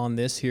in on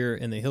this here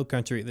in the Hill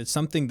Country, it's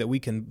something that we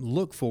can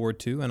look forward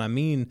to. And I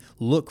mean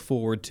look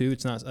forward to.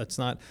 It's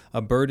not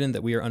a burden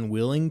that we are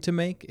unwilling to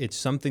make. It's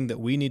something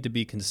that we need to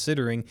be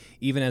considering,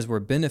 even as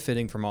we're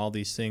benefiting from all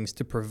these things,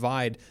 to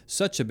provide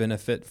such a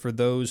benefit for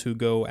those who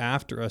go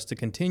after us to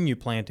continue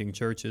planting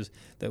churches,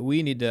 that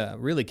we need to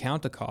really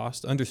count the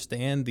cost,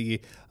 understand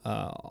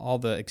all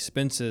the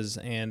expenses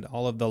and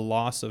all of the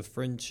loss of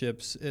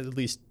friendships, at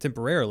least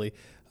temporarily,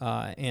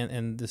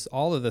 and this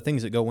all of the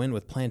things that go in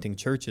with planting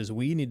churches.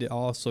 We need to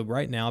also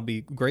right now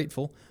be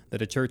grateful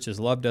that a church has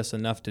loved us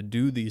enough to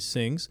do these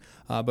things,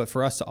 but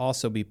for us to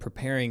also be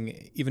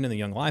preparing, even in the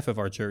young life of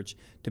our church,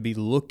 to be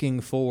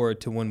looking forward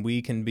to when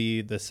we can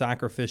be the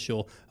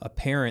sacrificial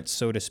parents,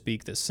 so to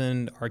speak, that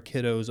send our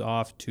kiddos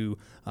off to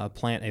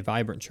plant a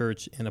vibrant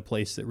church in a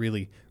place that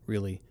really,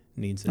 really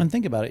needs it. And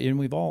think about it, and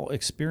we've all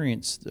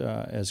experienced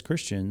as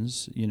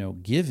Christians,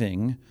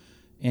 giving,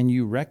 and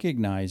you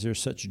recognize there's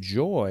such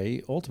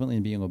joy ultimately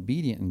in being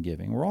obedient and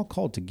giving. We're all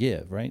called to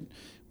give, right?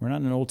 We're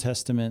not in an Old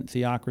Testament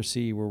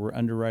theocracy where we're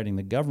underwriting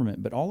the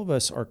government, but all of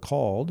us are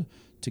called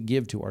to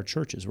give to our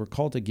churches. We're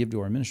called to give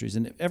to our ministries.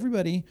 And if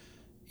everybody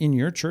in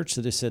your church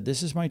that has said,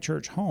 this is my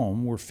church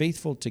home, we're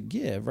faithful to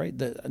give, right?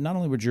 Not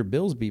only would your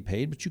bills be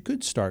paid, but you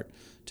could start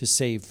to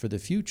save for the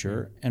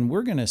future. And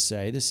we're going to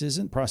say, this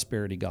isn't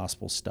prosperity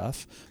gospel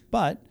stuff,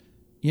 but,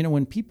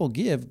 when people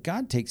give,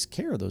 God takes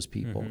care of those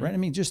people, right? I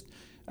mean,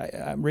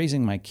 I'm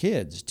raising my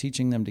kids,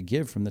 teaching them to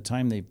give from the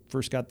time they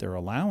first got their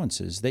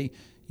allowances.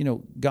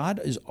 God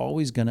is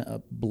always going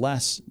to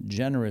bless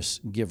generous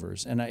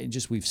givers. And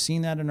we've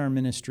seen that in our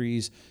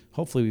ministries.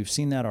 Hopefully we've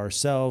seen that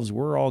ourselves.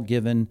 We're all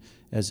given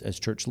as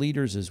church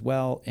leaders as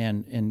well.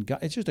 And God,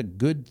 it's just a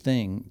good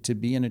thing to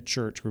be in a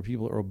church where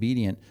people are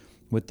obedient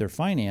with their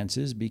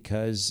finances,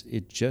 because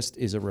it just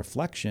is a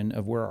reflection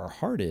of where our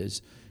heart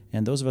is.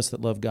 And those of us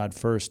that love God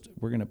first,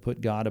 we're going to put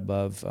God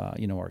above,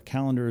 our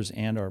calendars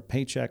and our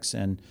paychecks.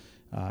 And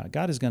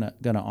God is going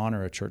to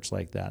honor a church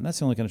like that. And that's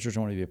the only kind of church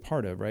I want to be a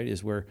part of, right?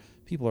 Is where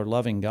people are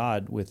loving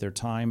God with their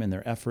time and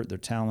their effort, their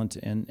talent,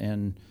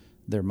 and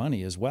their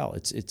money as well.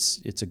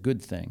 It's a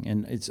good thing.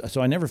 And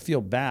so I never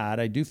feel bad.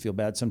 I do feel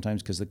bad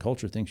sometimes because the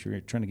culture thinks you're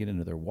trying to get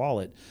into their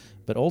wallet.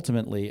 But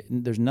ultimately,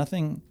 there's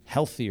nothing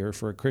healthier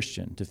for a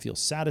Christian to feel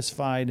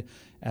satisfied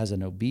as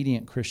an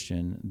obedient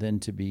Christian than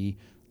to be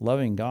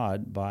loving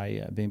God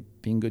by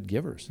being good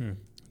givers.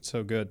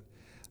 So good.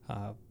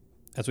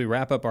 As we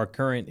wrap up our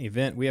current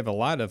event, we have a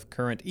lot of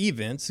current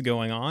events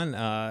going on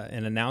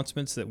and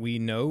announcements that we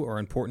know are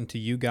important to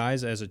you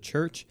guys as a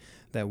church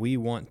that we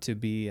want to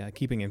be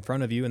keeping in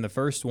front of you. And the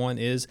first one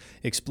is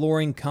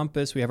Exploring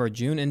Compass. We have our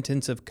June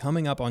intensive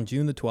coming up on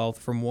June the 12th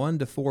from 1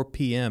 to 4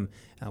 p.m.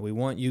 We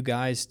want you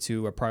guys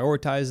to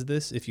prioritize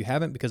this if you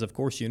haven't, because of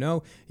course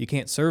you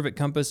can't serve at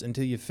Compass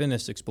until you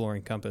finish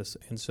Exploring Compass.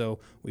 And so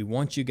we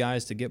want you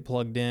guys to get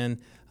plugged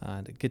in,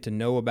 to get to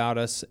know about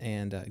us,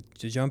 and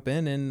to jump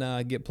in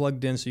and get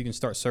plugged in so you can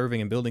start serving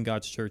and building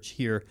God's church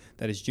here.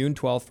 That is June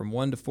 12th from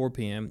 1 to 4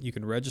 p.m. You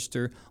can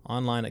register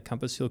online at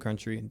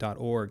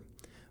compasshillcountry.org.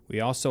 We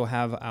also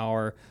have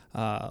our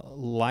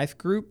life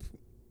group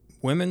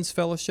women's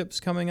fellowships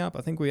coming up.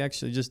 I think we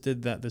actually just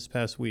did that this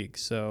past week.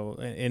 So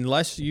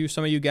unless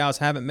some of you gals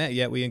haven't met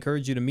yet, we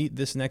encourage you to meet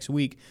this next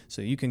week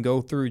so you can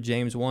go through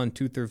James 1,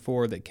 2 through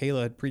 4 that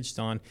Kayla had preached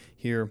on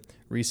here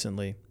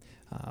recently.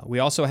 We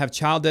also have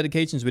child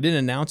dedications. We didn't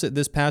announce it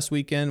this past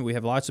weekend. We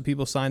have lots of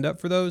people signed up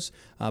for those.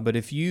 But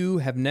if you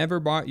have never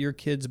brought your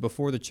kids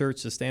before the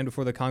church to stand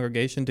before the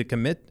congregation, to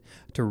commit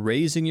to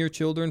raising your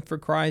children for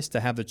Christ,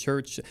 to have the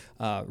church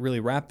really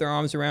wrap their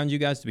arms around you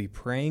guys, to be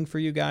praying for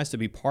you guys, to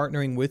be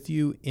partnering with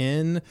you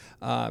in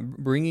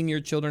bringing your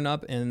children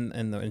up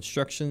in the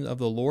instructions of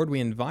the Lord, we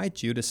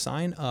invite you to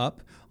sign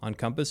up on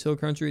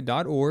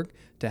CompassHillCountry.org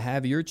to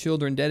have your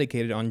children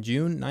dedicated on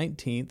June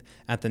 19th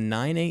at the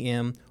 9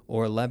 a.m.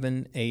 or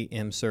 11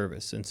 a.m.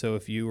 service. And so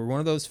if you were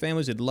one of those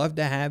families, we'd love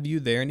to have you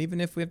there. And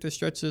even if we have to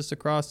stretch this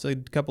across a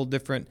couple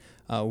different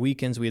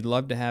weekends, we'd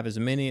love to have as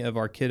many of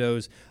our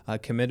kiddos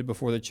committed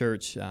before the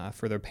church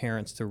for their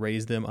parents to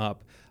raise them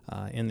up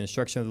in the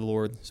instruction of the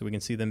Lord so we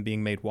can see them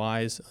being made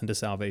wise unto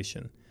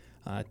salvation.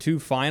 Two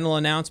final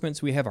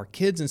announcements. We have our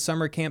kids and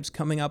summer camps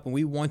coming up, and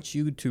we want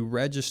you to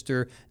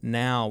register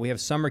now. We have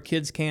summer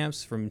kids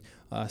camps from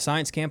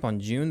science camp on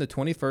June the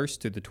 21st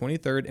to the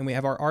 23rd, and we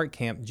have our art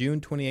camp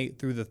June 28th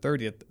through the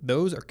 30th.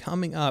 Those are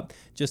coming up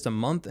just a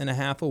month and a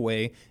half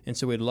away, and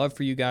so we'd love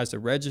for you guys to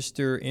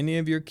register any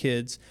of your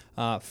kids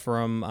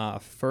from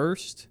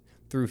first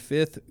through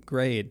fifth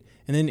grade.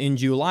 And then in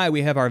July,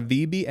 we have our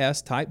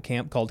VBS type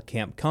camp called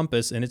Camp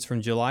Compass, and it's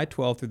from July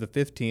 12th through the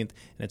 15th, and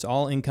it's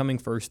all incoming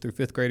first through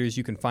fifth graders.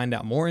 You can find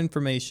out more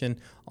information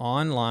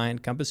online,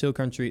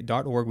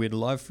 CompassHillCountry.org. We'd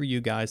love for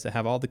you guys to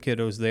have all the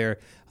kiddos there,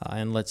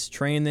 and let's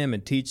train them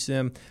and teach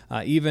them.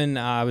 Even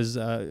I was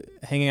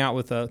hanging out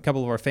with a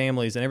couple of our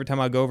families, and every time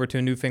I go over to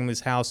a new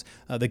family's house,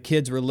 the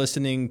kids were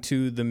listening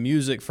to the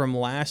music from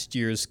last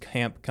year's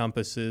Camp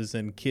Compasses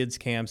and kids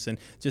camps, and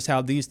just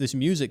how this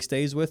music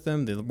stays with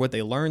them, what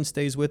they learn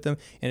stays with them,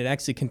 and it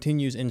actually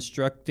continues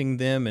instructing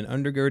them and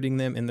undergirding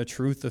them in the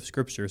truth of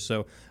Scripture.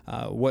 So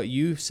what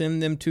you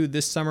send them to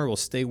this summer will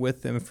stay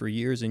with them for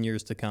years and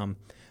years to come.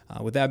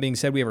 With that being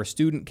said, we have our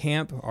student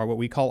camp, or what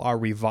we call our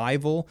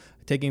revival,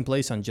 taking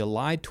place on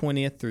July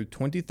 20th through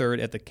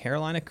 23rd at the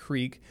Carolina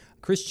Creek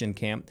Christian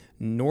Camp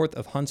north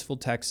of Huntsville,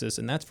 Texas,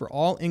 and that's for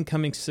all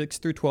incoming 6th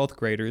through 12th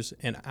graders,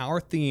 and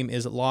our theme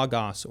is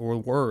Logos, or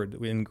Word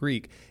in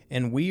Greek,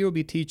 and we will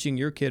be teaching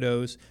your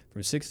kiddos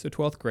from 6th to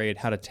 12th grade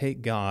how to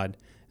take God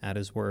at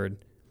His Word.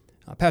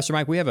 Pastor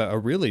Mike, we have a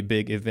really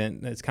big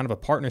event. It's kind of a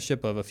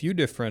partnership of a few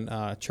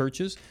different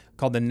churches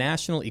called the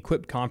National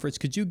Equipped Conference.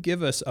 Could you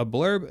give us a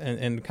blurb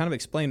and kind of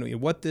explain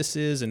what this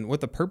is and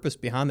what the purpose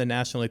behind the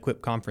National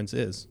Equipped Conference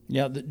is?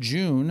 Yeah,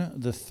 June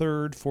the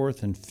 3rd,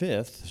 4th, and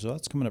 5th, so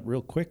that's coming up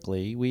real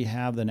quickly, we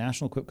have the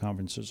National Equipped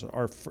Conference.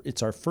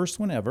 It's our first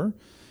one ever.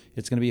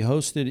 It's going to be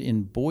hosted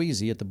in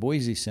Boise at the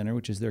Boise Center,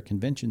 which is their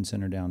convention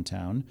center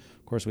downtown.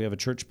 Of course, we have a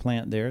church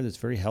plant there that's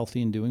very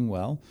healthy and doing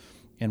well.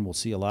 And we'll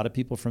see a lot of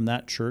people from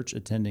that church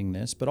attending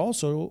this, but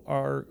also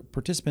our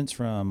participants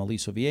from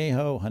Aliso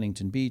Viejo,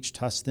 Huntington Beach,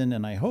 Tustin,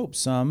 and I hope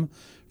some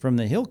from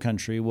the Hill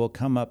Country will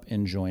come up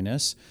and join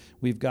us.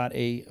 We've got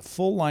a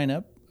full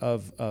lineup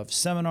of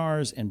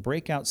seminars and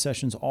breakout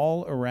sessions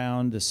all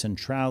around the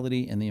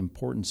centrality and the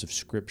importance of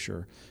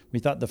Scripture. We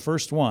thought the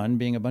first one,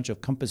 being a bunch of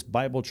Compass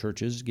Bible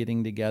churches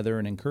getting together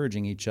and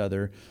encouraging each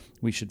other,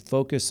 we should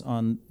focus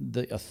on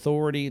the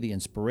authority, the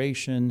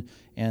inspiration,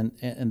 and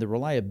the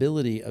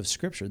reliability of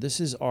Scripture. This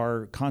is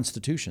our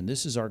constitution.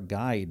 This is our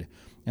guide.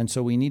 And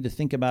so we need to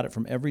think about it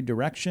from every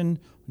direction.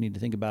 We need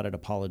to think about it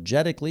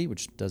apologetically,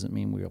 which doesn't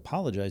mean we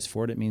apologize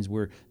for it. It means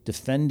we're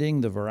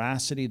defending the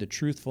veracity, the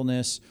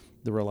truthfulness,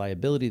 the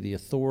reliability, the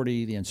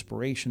authority, the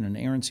inspiration, and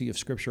inerrancy of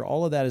Scripture.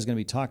 All of that is going to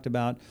be talked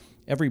about.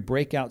 Every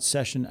breakout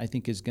session, I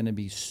think, is going to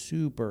be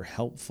super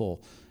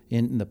helpful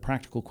in the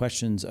practical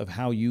questions of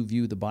how you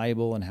view the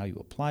Bible and how you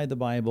apply the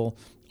Bible.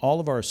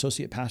 All of our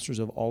associate pastors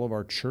of all of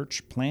our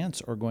church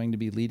plants are going to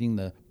be leading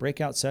the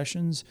breakout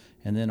sessions,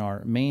 and then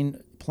our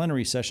main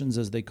plenary sessions,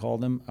 as they call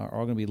them, are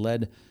all going to be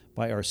led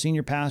by our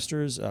senior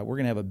pastors. We're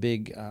going to have a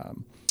big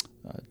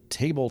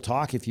table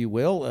talk, if you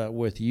will,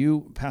 with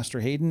you, Pastor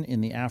Hayden,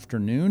 in the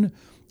afternoon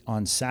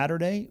on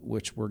Saturday,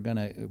 which we're going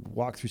to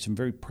walk through some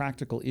very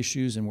practical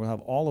issues, and we'll have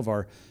all of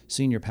our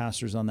senior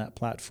pastors on that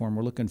platform.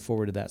 We're looking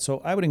forward to that.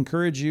 So I would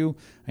encourage you.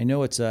 I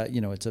know it's a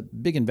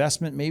big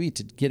investment maybe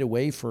to get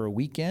away for a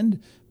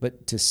weekend,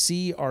 but to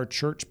see our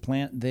church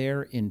plant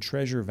there in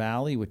Treasure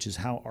Valley, which is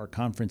how our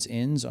conference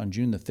ends on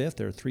June the 5th.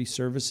 There are 3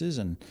 services,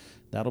 and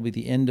that'll be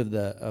the end of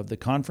the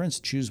conference.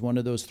 Choose one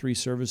of those 3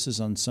 services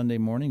on Sunday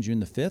morning, June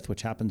the 5th,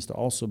 which happens to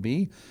also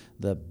be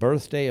the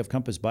birthday of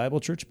Compass Bible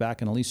Church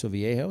back in Aliso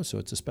Viejo. So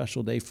it's a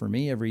special day for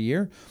me every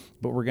year.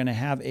 But we're going to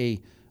have a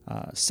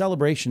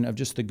celebration of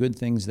just the good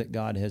things that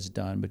God has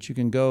done. But you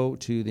can go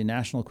to the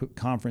National Equip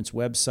Conference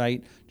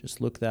website. Just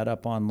look that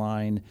up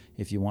online.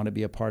 If you want to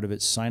be a part of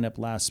it, sign up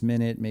last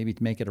minute, maybe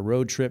make it a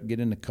road trip, get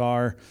in the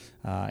car,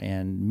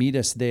 and meet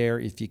us there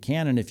if you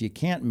can. And if you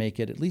can't make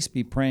it, at least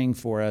be praying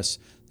for us.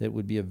 That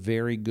would be a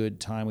very good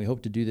time. We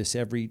hope to do this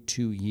every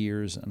 2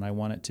 years, and I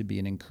want it to be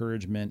an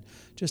encouragement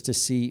just to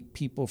see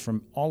people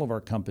from all of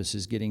our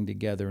campuses getting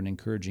together and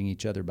encouraging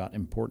each other about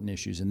important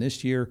issues. And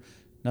this year,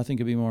 nothing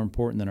could be more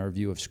important than our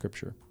view of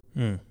Scripture.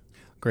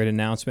 Great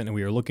announcement, and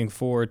we are looking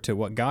forward to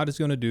what God is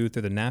going to do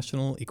through the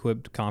National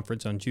Equipped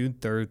Conference on June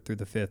 3rd through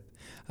the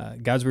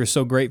 5th. Guys, we're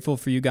so grateful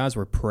for you guys.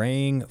 We're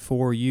praying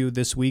for you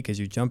this week as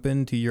you jump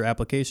into your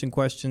application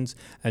questions,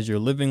 as you're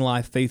living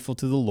life faithful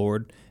to the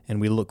Lord,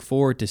 and we look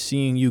forward to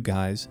seeing you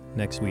guys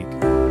next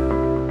week.